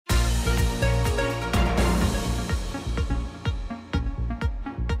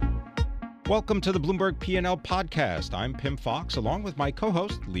Welcome to the Bloomberg P&L podcast. I'm Pimm Fox, along with my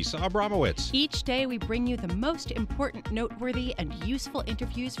co-host, Lisa Abramowicz. Each day, we bring you the most important, noteworthy, and useful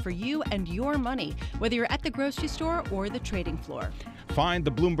interviews for you and your money, whether you're at the grocery store or the trading floor. Find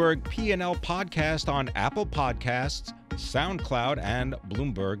the Bloomberg P&L podcast on Apple Podcasts, SoundCloud, and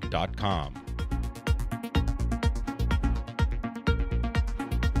Bloomberg.com.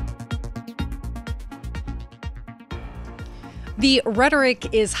 The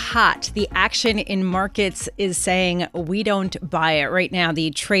rhetoric is hot. The action in markets is saying we don't buy it. Right now,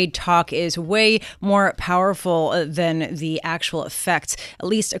 the trade talk is way more powerful than the actual effects, at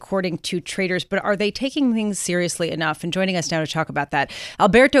least according to traders. But are they taking things seriously enough? And joining us now to talk about that,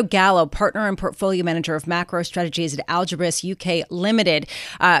 Alberto Gallo, partner and portfolio manager of macro strategies at Algebris UK Limited,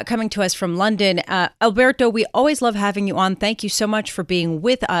 coming to us from London. Alberto, we always love having you on. Thank you so much for being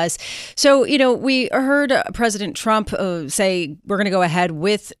with us. So, we heard President Trump say, we're going to go ahead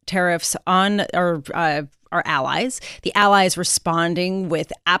with tariffs on our allies. The allies responding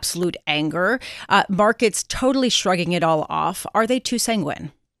with absolute anger. Markets totally shrugging it all off. Are they too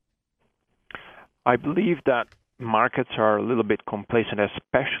sanguine? I believe that markets are a little bit complacent,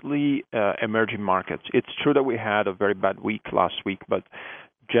 especially emerging markets. It's true that we had a very bad week last week, but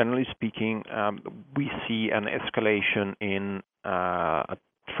generally speaking, we see an escalation in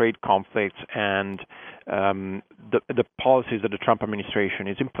trade conflicts, and the policies that the Trump administration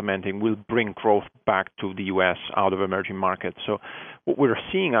is implementing will bring growth back to the U.S. out of emerging markets. So what we're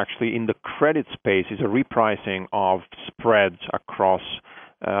seeing actually in the credit space is a repricing of spreads across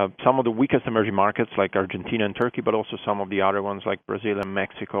some of the weakest emerging markets like Argentina and Turkey, but also some of the other ones like Brazil and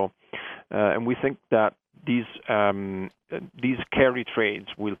Mexico. And we think that these carry trades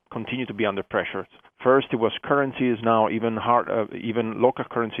will continue to be under pressure. First, it was currencies. Now, even local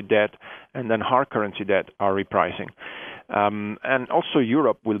currency debt and then hard currency debt are repricing. And also,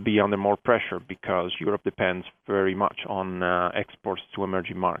 Europe will be under more pressure because Europe depends very much on exports to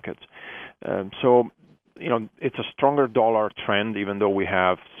emerging markets. So, it's a stronger dollar trend, even though we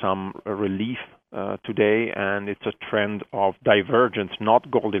have some relief today, and it's a trend of divergence,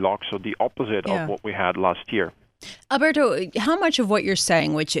 not Goldilocks, so the opposite of what we had last year. Alberto, how much of what you're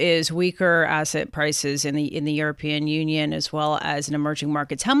saying, which is weaker asset prices in the European Union as well as in emerging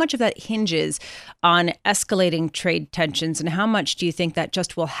markets, how much of that hinges on escalating trade tensions, and how much do you think that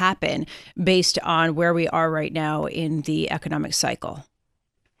just will happen based on where we are right now in the economic cycle?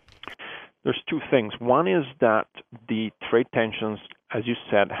 There's two things. One is that the trade tensions, as you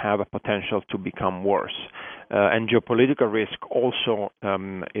said, have a potential to become worse. And geopolitical risk also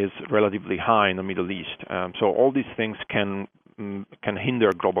is relatively high in the Middle East. So all these things can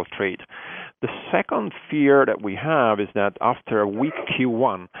hinder global trade. The second fear that we have is that after a weak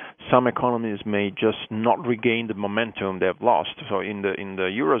Q1, some economies may just not regain the momentum they've lost. So in the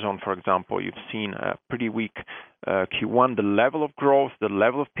Eurozone, for example, you've seen a pretty weak Q1. The level of growth, the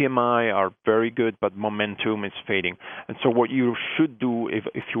level of PMI are very good, but momentum is fading. And so what you should do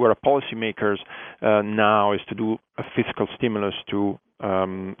if you are a policymakers now is to do a fiscal stimulus to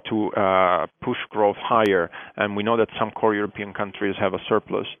push growth higher. And we know that some core European countries have a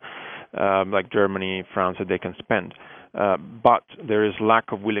surplus, like Germany, France, that they can spend. But there is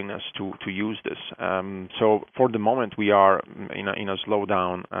lack of willingness to use this. So for the moment, we are in a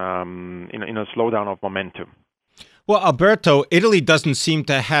slowdown, in a slowdown of momentum. Well, Alberto, Italy doesn't seem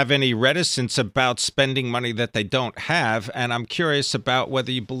to have any reticence about spending money that they don't have. And I'm curious about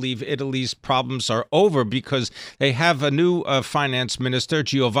whether you believe Italy's problems are over, because they have a new finance minister,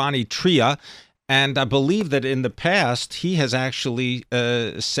 Giovanni Tria. And I believe that in the past, he has actually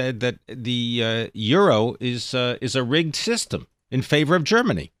said that the euro is a rigged system in favor of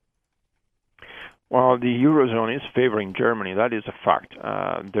Germany. Well, the Eurozone is favoring Germany. That is a fact.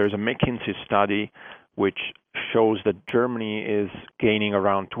 There's a McKinsey study which shows that Germany is gaining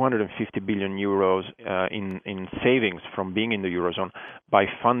around 250 billion euros in savings from being in the Eurozone by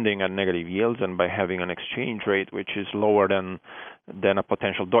funding at negative yields and by having an exchange rate which is lower than a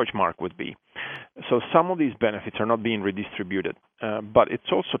potential Deutschmark would be. So some of these benefits are not being redistributed. But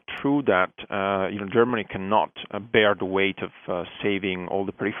it's also true that Germany cannot bear the weight of saving all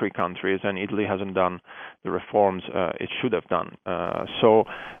the periphery countries, and Italy hasn't done the reforms it should have done. So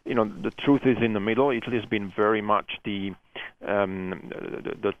the truth is in the middle. Italy has been very much the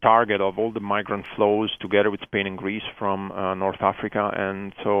target of all the migrant flows together with Spain and Greece from North Africa,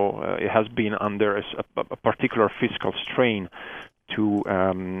 and so it has been under a particular fiscal strain to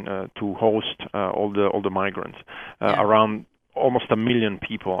host all the migrants. Around almost 1 million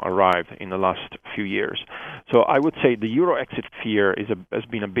people arrived in the last few years. So I would say the euro exit fear has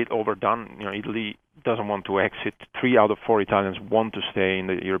been a bit overdone. Italy doesn't want to exit. 3 out of 4 Italians want to stay in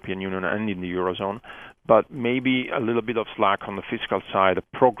the European Union and in the Eurozone. But maybe a little bit of slack on the fiscal side.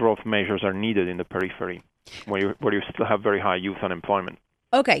 Pro-growth measures are needed in the periphery, where you still have very high youth unemployment.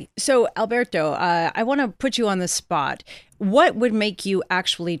 Okay, so Alberto, I want to put you on the spot. What would make you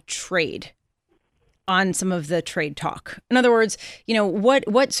actually trade on some of the trade talk? In other words,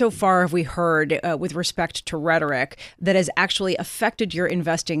 what so far have we heard with respect to rhetoric that has actually affected your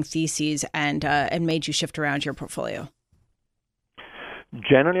investing theses and made you shift around your portfolio?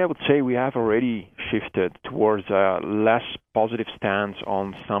 Generally, I would say we have already shifted towards a less positive stance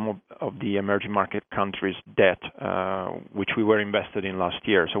on some of the emerging market countries' debt, which we were invested in last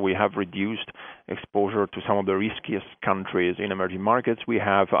year. So we have reduced exposure to some of the riskiest countries in emerging markets. We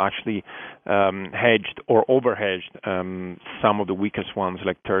have actually hedged or overhedged some of the weakest ones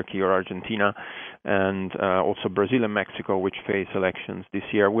like Turkey or Argentina, and also Brazil and Mexico, which face elections this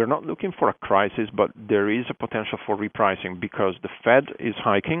year. We're not looking for a crisis, but there is a potential for repricing because the Fed is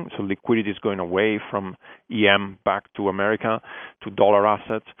hiking, so liquidity is going away from EM back to America, to dollar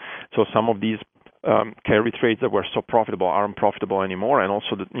assets. So some of these carry trades that were so profitable aren't profitable anymore, and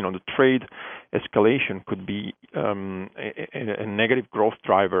also the trade escalation could be a negative growth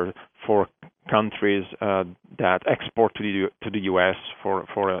driver for countries that export to the U.S. for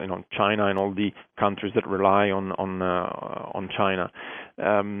China and all the countries that rely on China,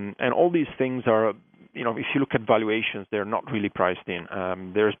 and all these things are, if you look at valuations, they're not really priced in.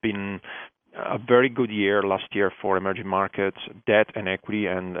 There's been a very good year last year for emerging markets, debt and equity,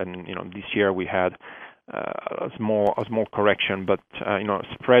 and this year we had a small correction, but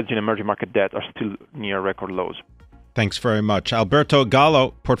spreads in emerging market debt are still near record lows. Thanks very much. Alberto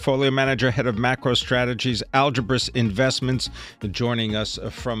Gallo, Portfolio Manager, Head of Macro Strategies, Algebris Investments, joining us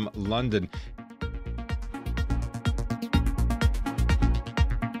from London.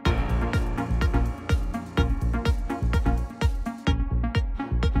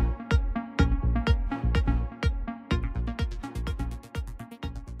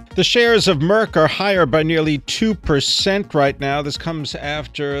 The shares of Merck are higher by nearly 2% right now. This comes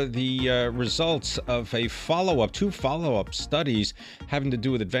after the results of two follow-up studies having to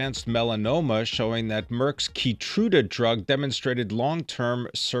do with advanced melanoma, showing that Merck's Keytruda drug demonstrated long-term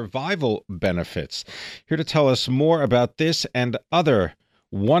survival benefits. Here to tell us more about this and other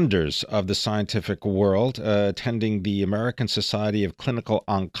wonders of the scientific world, attending the American Society of Clinical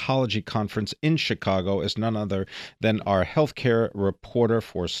Oncology conference in Chicago is none other than our healthcare reporter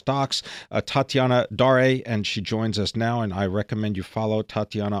for stocks, Tatiana Darie, and she joins us now, and I recommend you follow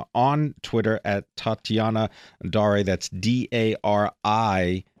Tatiana on Twitter at Tatiana Darie. That's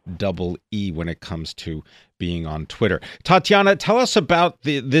DARIEE when it comes to being on Twitter. Tatiana, tell us about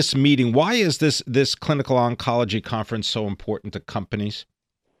this meeting. Why is this clinical oncology conference so important to companies?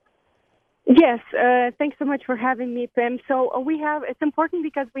 Yes, thanks so much for having me, Pimm. So it's important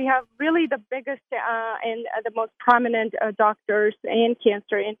because we have really the biggest and the most prominent doctors in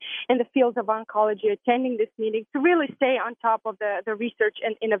cancer in the fields of oncology attending this meeting to really stay on top of the research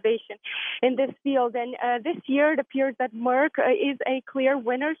and innovation in this field. And this year it appears that Merck is a clear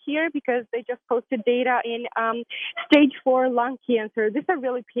winner here because they just posted data in stage 4 lung cancer. These are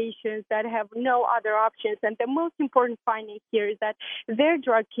really patients that have no other options. And the most important finding here is that their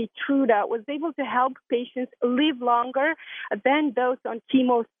drug Keytruda was able to help patients live longer than those on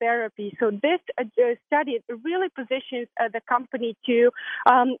chemotherapy. So this study really positions the company to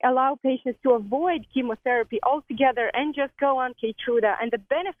allow patients to avoid chemotherapy altogether and just go on Keytruda. And the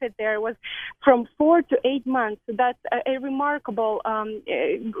benefit there was from 4 to 8 months. So that's a remarkable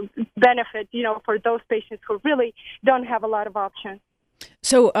benefit, for those patients who really don't have a lot of options.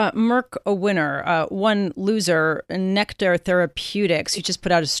 So Merck, a winner, one loser, Nectar Therapeutics, who just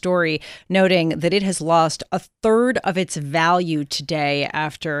put out a story noting that it has lost a third of its value today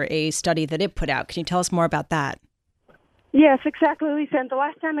after a study that it put out. Can you tell us more about that? Yes, exactly, Lisa. And the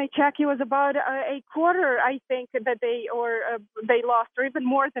last time I checked, it was about a quarter, I think, that they lost, or even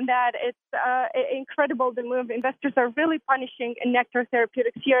more than that. It's incredible, the move. Investors are really punishing Nectar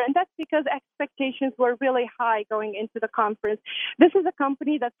Therapeutics here, and that's because expectations were really high going into the conference. This is a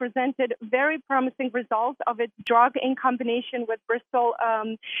company that presented very promising results of its drug in combination with Bristol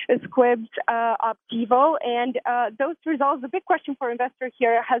Squibb's Opdivo, and those results, the big question for investors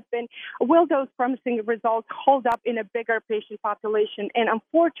here has been, will those promising results hold up in a bigger our patient population. And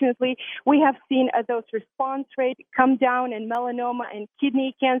unfortunately, we have seen those response rates come down in melanoma and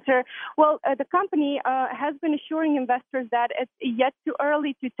kidney cancer. Well, the company has been assuring investors that it's yet too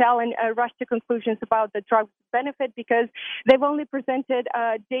early to tell and rush to conclusions about the drug's benefit because they've only presented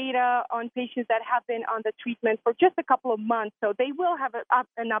data on patients that have been on the treatment for just a couple of months. So they will have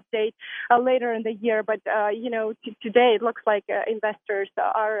an update later in the year. But, today it looks like investors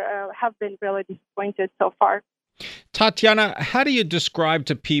have been really disappointed so far. Tatiana, how do you describe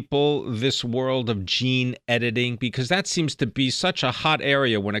to people this world of gene editing? Because that seems to be such a hot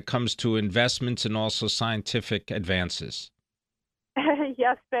area when it comes to investments and also scientific advances.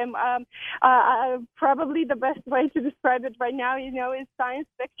 Yes, Pimm. Probably the best way to describe it right now, is science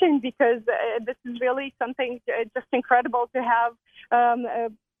fiction because this is really something just incredible to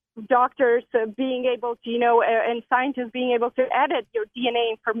have doctors being able to, and scientists being able to edit your DNA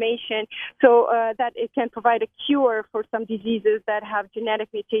information so that it can provide a cure for some diseases that have genetic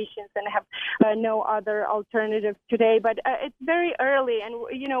mutations and have no other alternatives today. But it's very early, and,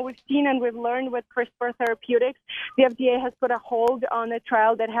 we've seen and we've learned with CRISPR Therapeutics, the FDA has put a hold on a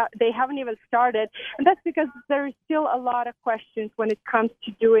trial that they haven't even started, and that's because there is still a lot of questions when it comes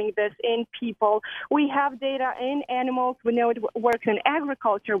to doing this in people. We have data in animals. We know it works in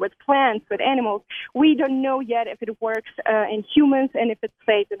agriculture, with plants, with animals. We don't know yet if it works in humans and if it's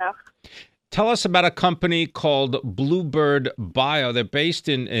safe enough. Tell us about a company called Bluebird Bio. They're based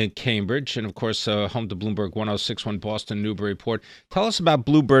in Cambridge and, of course, home to Bloomberg 1061 Boston Newburyport. Tell us about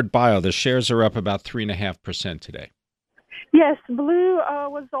Bluebird Bio. The shares are up about 3.5% today. Yes, Blue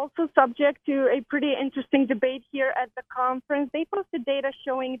was also subject to a pretty interesting debate here at the conference. They posted data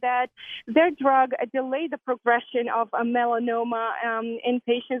showing that their drug delayed the progression of a melanoma in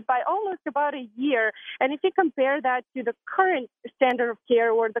patients by almost about a year. And if you compare that to the current standard of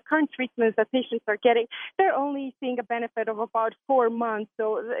care or the current treatments that patients are getting, they're only seeing a benefit of about 4 months.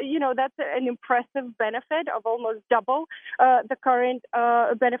 So, that's an impressive benefit of almost double the current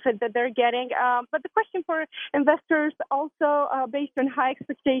benefit that they're getting. But the question for investors also, based on high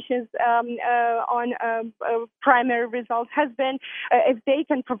expectations on primary results, has been if they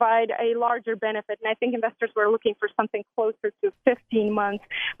can provide a larger benefit. And I think investors were looking for something closer to 15 months.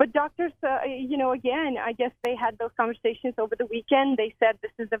 But doctors, again, I guess they had those conversations over the weekend. They said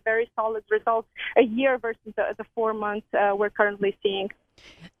this is a very solid result, a year versus the 4 months we're currently seeing.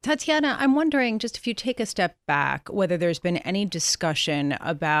 Tatiana, I'm wondering, just if you take a step back, whether there's been any discussion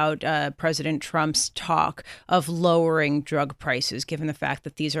about President Trump's talk of lowering drug prices, given the fact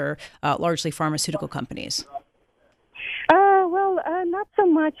that these are largely pharmaceutical companies. Not so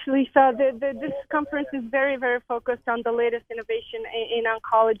much, Lisa. This conference is very, very focused on the latest innovation in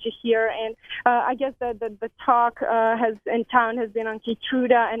oncology here. And I guess the talk in town has been on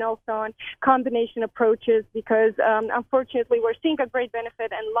Keytruda and also on combination approaches because, unfortunately, we're seeing a great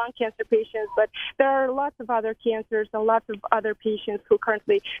benefit in lung cancer patients, but there are lots of other cancers and lots of other patients who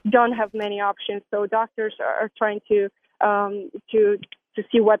currently don't have many options. So doctors are trying to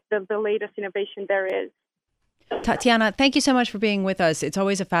see what the latest innovation there is. Tatiana, thank you so much for being with us. It's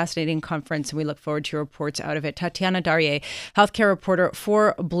always a fascinating conference, and we look forward to your reports out of it. Tatiana Darie, healthcare reporter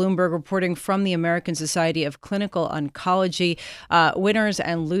for Bloomberg, reporting from the American Society of Clinical Oncology. Winners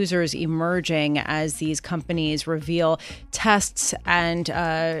and losers emerging as these companies reveal tests and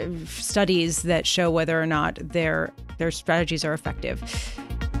studies that show whether or not their strategies are effective.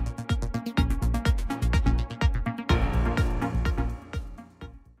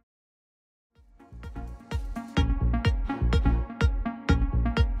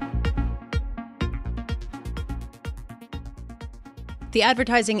 The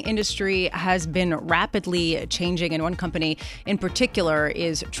advertising industry has been rapidly changing, and one company in particular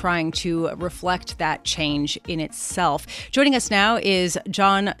is trying to reflect that change in itself. Joining us now is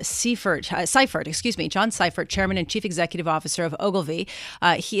Jan Seifert, Chairman and Chief Executive Officer of Ogilvy.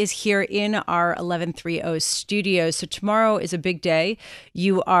 He is here in our 1130 studios. So tomorrow is a big day.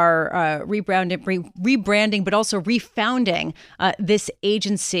 You are rebranding, but also refounding this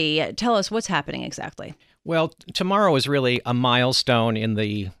agency. Tell us what's happening exactly. Well, tomorrow is really a milestone in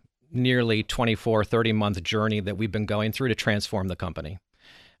the nearly 24, 30-month journey that we've been going through to transform the company.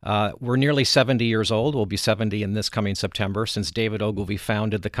 We're nearly 70 years old. We'll be 70 in this coming September, since David Ogilvy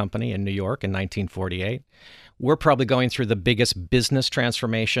founded the company in New York in 1948. We're probably going through the biggest business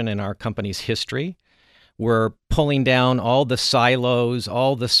transformation in our company's history. We're pulling down all the silos,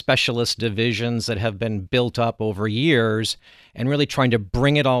 all the specialist divisions that have been built up over years, and really trying to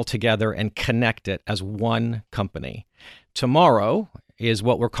bring it all together and connect it as one company. Tomorrow is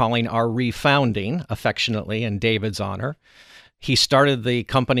what we're calling our refounding, affectionately in David's honor. He started the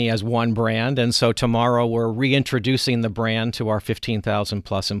company as one brand, and so tomorrow we're reintroducing the brand to our 15,000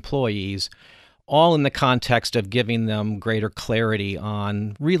 plus employees, all in the context of giving them greater clarity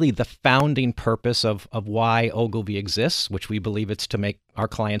on really the founding purpose of why Ogilvy exists, which we believe it's to make our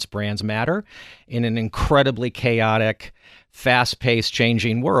clients' brands matter in an incredibly chaotic, fast-paced,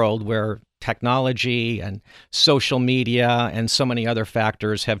 changing world where technology and social media and so many other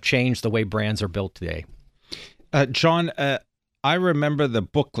factors have changed the way brands are built today. John, I remember the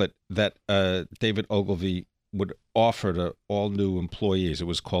booklet that David Ogilvy would offer to all new employees. It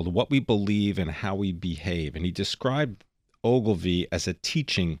was called What We Believe and How We Behave. And he described Ogilvy as a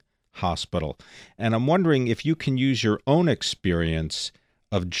teaching hospital. And I'm wondering if you can use your own experience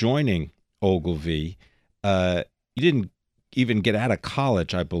of joining Ogilvy. You didn't even get out of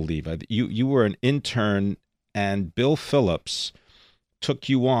college, I believe. You were an intern, and Bill Phillips took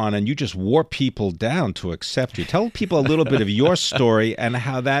you on, and you just wore people down to accept you. Tell people a little bit of your story and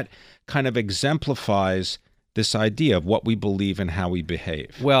how that kind of exemplifies this idea of what we believe and how we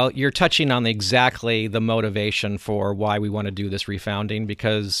behave. Well, you're touching on exactly the motivation for why we want to do this refounding,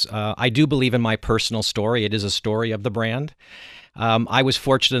 because I do believe in my personal story. It is a story of the brand. I was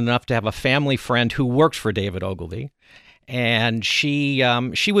fortunate enough to have a family friend who worked for David Ogilvy. And she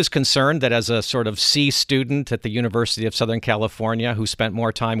was concerned that as a sort of C student at the University of Southern California who spent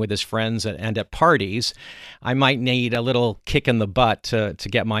more time with his friends and at parties, I might need a little kick in the butt to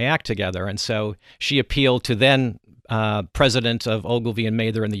get my act together. And so she appealed to then president of Ogilvy and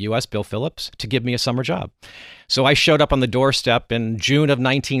Mather in the U.S., Bill Phillips, to give me a summer job. So I showed up on the doorstep in June of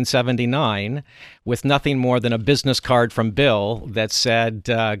 1979 with nothing more than a business card from Bill that said,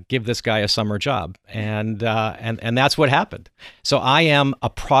 give this guy a summer job. And that's what happened. So I am a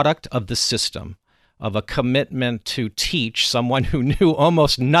product of the system, of a commitment to teach someone who knew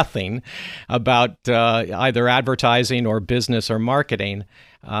almost nothing about either advertising or business or marketing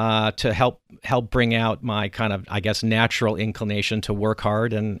to help bring out my kind of, I guess, natural inclination to work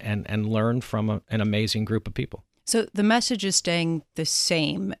hard and learn from an amazing group of people. So the message is staying the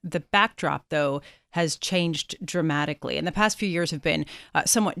same. The backdrop, though, has changed dramatically. And the past few years have been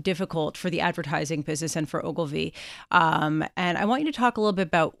somewhat difficult for the advertising business and for Ogilvy. And I want you to talk a little bit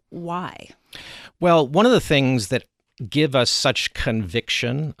about why. Well, one of the things that give us such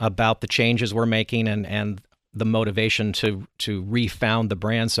conviction about the changes we're making and the motivation to refound the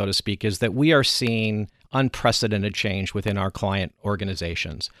brand, so to speak, is that we are seeing unprecedented change within our client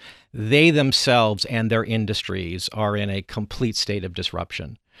organizations. They themselves and their industries are in a complete state of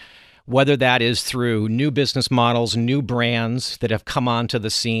disruption. Whether that is through new business models, new brands that have come onto the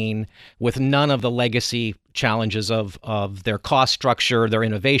scene with none of the legacy challenges of their cost structure, their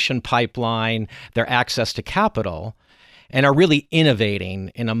innovation pipeline, their access to capital, and are really innovating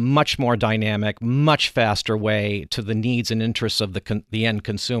in a much more dynamic, much faster way to the needs and interests of the end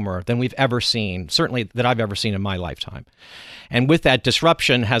consumer than we've ever seen, certainly that I've ever seen in my lifetime. And with that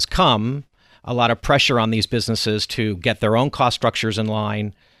disruption has come a lot of pressure on these businesses to get their own cost structures in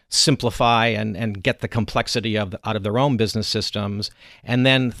line, simplify and get the complexity out of their own business systems, and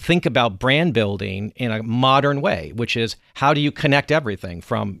then think about brand building in a modern way, which is how do you connect everything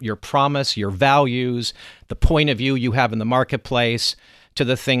from your promise, your values, the point of view you have in the marketplace, to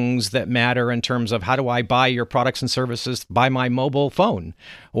the things that matter in terms of how do I buy your products and services by my mobile phone,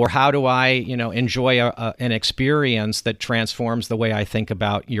 or how do I, enjoy an experience that transforms the way I think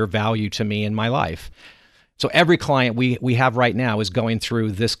about your value to me in my life. So every client we have right now is going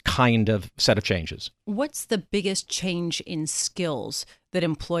through this kind of set of changes. What's the biggest change in skills that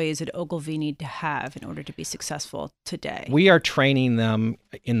employees at Ogilvy need to have in order to be successful today? We are training them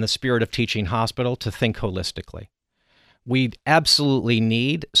in the spirit of teaching hospital to think holistically. We absolutely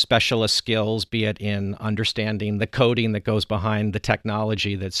need specialist skills, be it in understanding the coding that goes behind the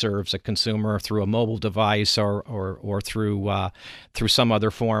technology that serves a consumer through a mobile device or through some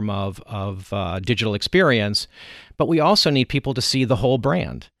other form of digital experience. But we also need people to see the whole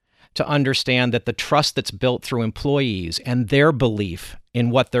brand, to understand that the trust that's built through employees and their belief in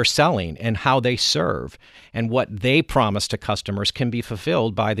what they're selling and how they serve and what they promise to customers can be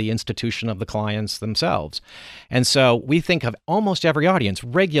fulfilled by the institution of the clients themselves. And so we think of almost every audience,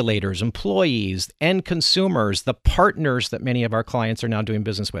 regulators, employees, end consumers, the partners that many of our clients are now doing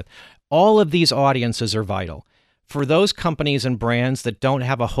business with. All of these audiences are vital. For those companies and brands that don't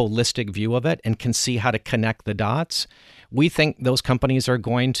have a holistic view of it and can see how to connect the dots, we think those companies are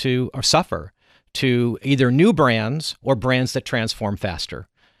going to suffer to either new brands or brands that transform faster.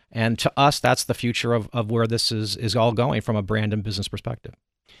 And to us, that's the future of where this is all going from a brand and business perspective.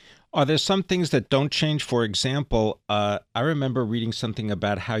 Are there some things that don't change? For example, I remember reading something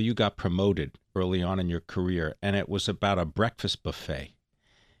about how you got promoted early on in your career, and it was about a breakfast buffet.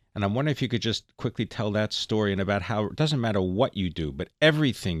 And I'm wondering if you could just quickly tell that story and about how it doesn't matter what you do, but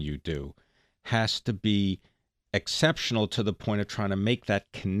everything you do has to be exceptional to the point of trying to make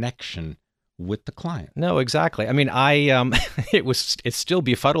that connection with the client. No, exactly. I mean, it still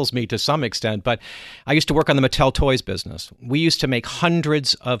befuddles me to some extent, but I used to work on the Mattel toys business. We used to make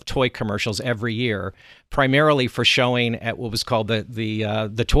hundreds of toy commercials every year, primarily for showing at what was called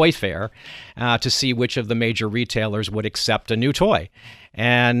the toy fair, to see which of the major retailers would accept a new toy.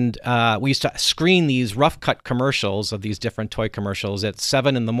 And we used to screen these rough cut commercials of these different toy commercials at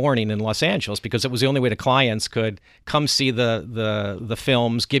 7 a.m. in Los Angeles, because it was the only way the clients could come see the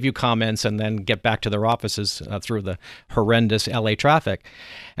films, give you comments, and then get back to their offices through the horrendous LA traffic.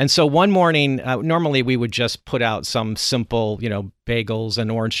 And so one morning, normally we would just put out some simple, bagels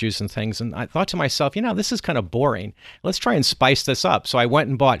and orange juice and things. And I thought to myself, this is kind of boring. Let's try and spice this up. So I went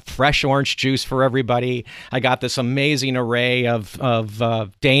and bought fresh orange juice for everybody. I got this amazing array of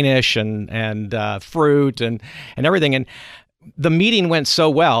Danish and fruit and everything. And the meeting went so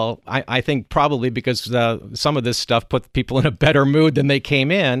well, I think probably because some of this stuff put people in a better mood than they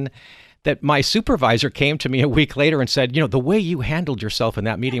came in, that my supervisor came to me a week later and said, the way you handled yourself in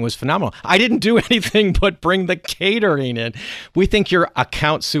that meeting was phenomenal. I didn't do anything but bring the catering in. We think your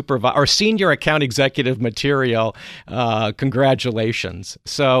account supervisor or senior account executive material. Congratulations.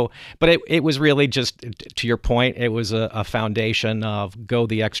 So, but it was really just, to your point, it was a foundation of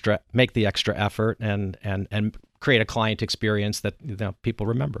make the extra effort and create a client experience that people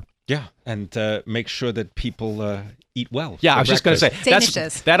remember. Yeah, and make sure that people eat well. Yeah, I was just going to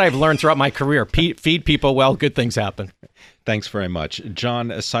say, that I've learned throughout my career. Feed people well, good things happen. Thanks very much.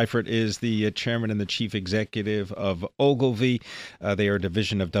 Jan Seifert is the chairman and the chief executive of Ogilvy. They are a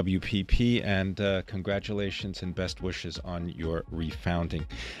division of WPP, and congratulations and best wishes on your refounding.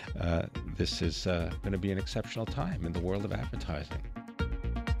 This is going to be an exceptional time in the world of advertising.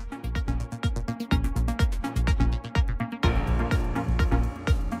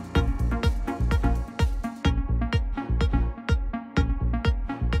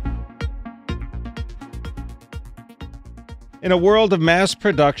 In a world of mass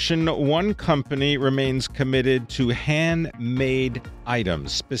production, one company remains committed to handmade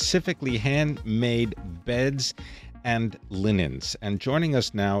items, specifically handmade beds and linens. And joining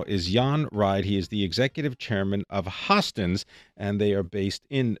us now is Jan Ryde. He is the executive chairman of Hastens, and they are based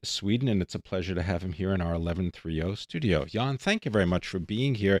in Sweden. And it's a pleasure to have him here in our 1130 studio. Jan, thank you very much for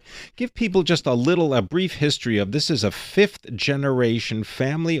being here. Give people just a brief history of this. Is a fifth generation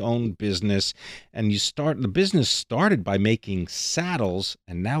family-owned business, and the business started by making saddles,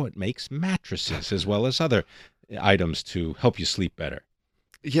 and now it makes mattresses as well as other items to help you sleep better.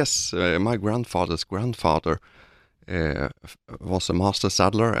 Yes, my grandfather's grandfather was a master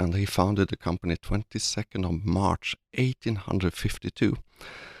saddler, and he founded the company 22nd of March 1852.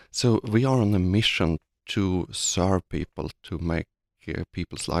 So we are on a mission to serve people, to make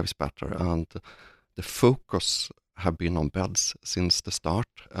people's lives better, and the focus have been on beds since the start,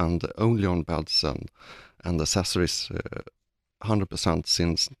 and only on beds and accessories 100%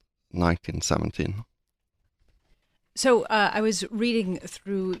 since 1917. So I was reading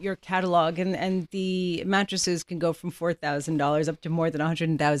through your catalog, and the mattresses can go from $4,000 up to more than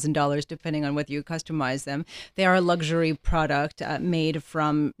 $100,000, depending on whether you customize them. They are a luxury product made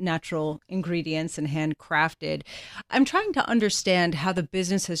from natural ingredients and handcrafted. I'm trying to understand how the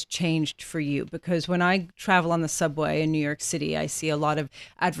business has changed for you, because when I travel on the subway in New York City, I see a lot of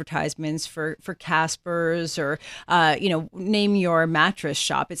advertisements for Casper's or, name your mattress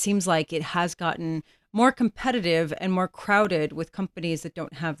shop. It seems like it has gotten more competitive and more crowded with companies that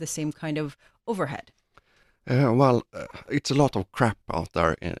don't have the same kind of overhead. It's a lot of crap out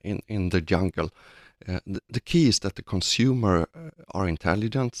there in the jungle. The key is that the consumer are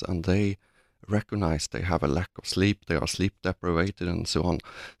intelligent, and they recognize they have a lack of sleep, they are sleep deprived and so on.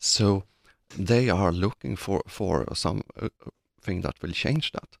 So they are looking for some thing that will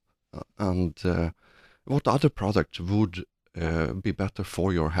change that. And what other product would be better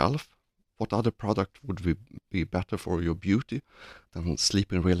for your health? What other product would be better for your beauty than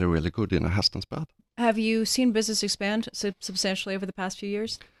sleeping really, really good in a Hastens bed? Have you seen business expand substantially over the past few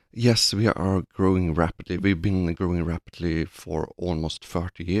years? Yes, we are growing rapidly. We've been growing rapidly for almost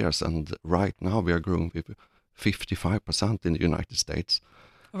 30 years, and right now we are growing with 55% in the United States.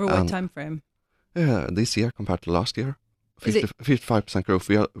 Over what time frame? This year compared to last year, 55% growth.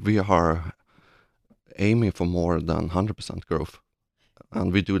 We are aiming for more than 100% growth,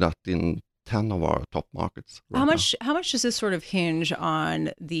 and we do that in 10 of our top markets. How much does this sort of hinge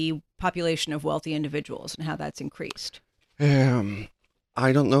on the population of wealthy individuals and how that's increased?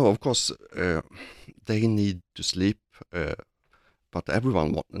 I don't know. Of course, they need to sleep, but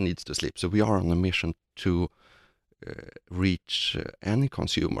everyone needs to sleep. So we are on a mission to reach any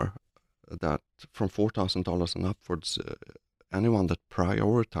consumer that from $4,000 and upwards, anyone that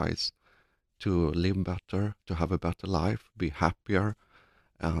prioritize to live better, to have a better life, be happier,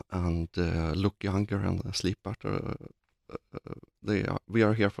 and look younger and sleep better. We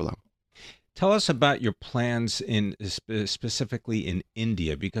are here for them. Tell us about your plans specifically in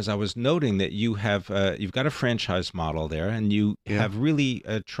India, because I was noting that you've got a franchise model there, and you have really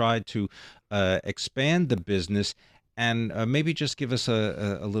tried to expand the business. And maybe just give us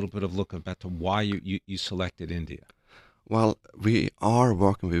a little bit of look about why you selected India. Well, we are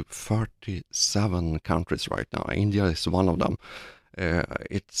working with 37 countries right now. India is one of them.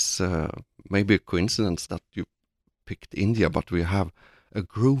 It's maybe a coincidence that you picked India, but we have a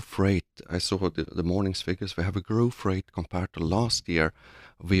growth rate. I saw the morning's figures. We have a growth rate compared to last year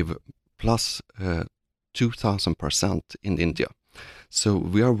with plus 2,000% in India. So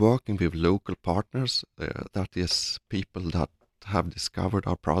we are working with local partners. That is people that have discovered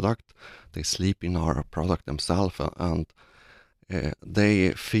our product. They sleep in our product themselves, and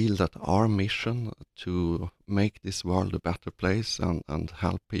they feel that our mission to make this world a better place and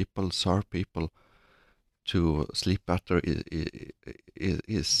help people, serve people to sleep better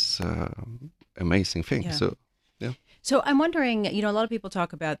is amazing thing. Yeah. So, yeah. So I'm wondering, a lot of people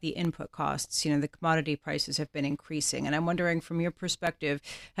talk about the input costs, the commodity prices have been increasing. And I'm wondering from your perspective,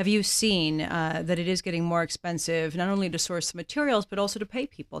 have you seen that it is getting more expensive, not only to source the materials, but also to pay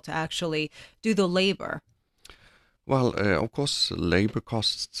people to actually do the labor? Well, of course, labor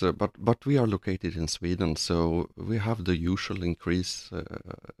costs, but we are located in Sweden, so we have the usual increase,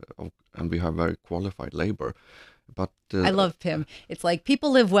 and we have very qualified labor. But I love Pimm. It's like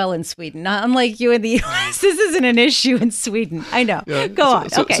people live well in Sweden, not unlike you in the U.S. This isn't an issue in Sweden. I know. Yeah, Go on.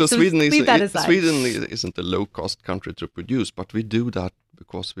 Okay, so Sweden leave that aside. Sweden isn't a low-cost country to produce, but we do that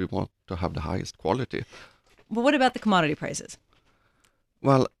because we want to have the highest quality. But what about the commodity prices?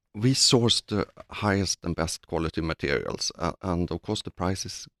 Well, we source the highest and best quality materials, and of course the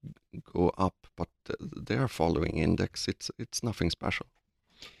prices go up, but they are following index. It's nothing special.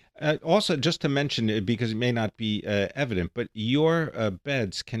 Also, just to mention, because it may not be evident, but your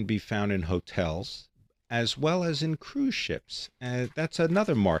beds can be found in hotels as well as in cruise ships. That's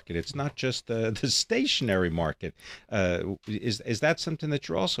another market. It's not just the stationary market. Is that something that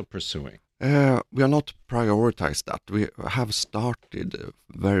you're also pursuing? We are not prioritized that. We have started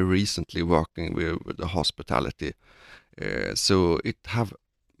very recently working with the hospitality. So it have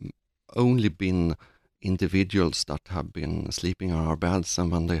only been individuals that have been sleeping on our beds,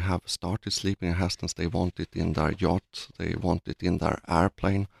 and when they have started sleeping in Hastens, they want it in their yacht, they want it in their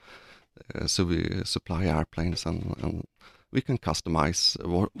airplane. So we supply airplanes, and we can customize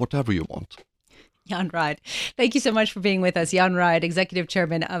whatever you want. Jan Ryde, thank you so much for being with us. Jan Ryde, Executive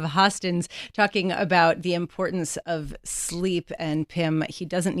Chairman of Hastens, talking about the importance of sleep. And Pimm, he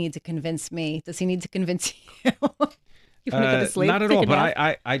doesn't need to convince me. Does he need to convince you? You want to go to sleep? Not at all, but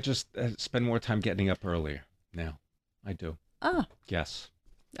I just spend more time getting up earlier now. I do. Oh. Yes.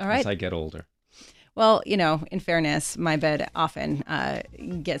 All right. As I get older. Well, in fairness, my bed often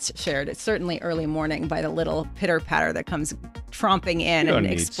gets shared. It's certainly early morning by the little pitter patter that comes tromping in and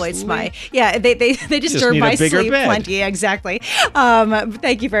exploits my. Yeah, they disturb my sleep plenty. Yeah, exactly.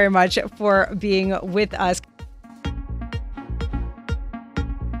 Thank you very much for being with us.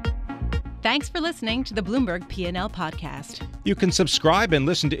 Thanks for listening to the Bloomberg P&L podcast. You can subscribe and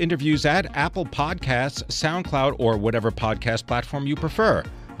listen to interviews at Apple Podcasts, SoundCloud, or whatever podcast platform you prefer.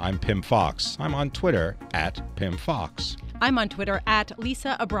 I'm Pimm Fox. I'm on Twitter @PimmFox. I'm on Twitter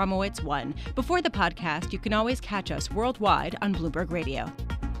 @Lisa Abramowicz1. Before the podcast, you can always catch us worldwide on Bloomberg Radio.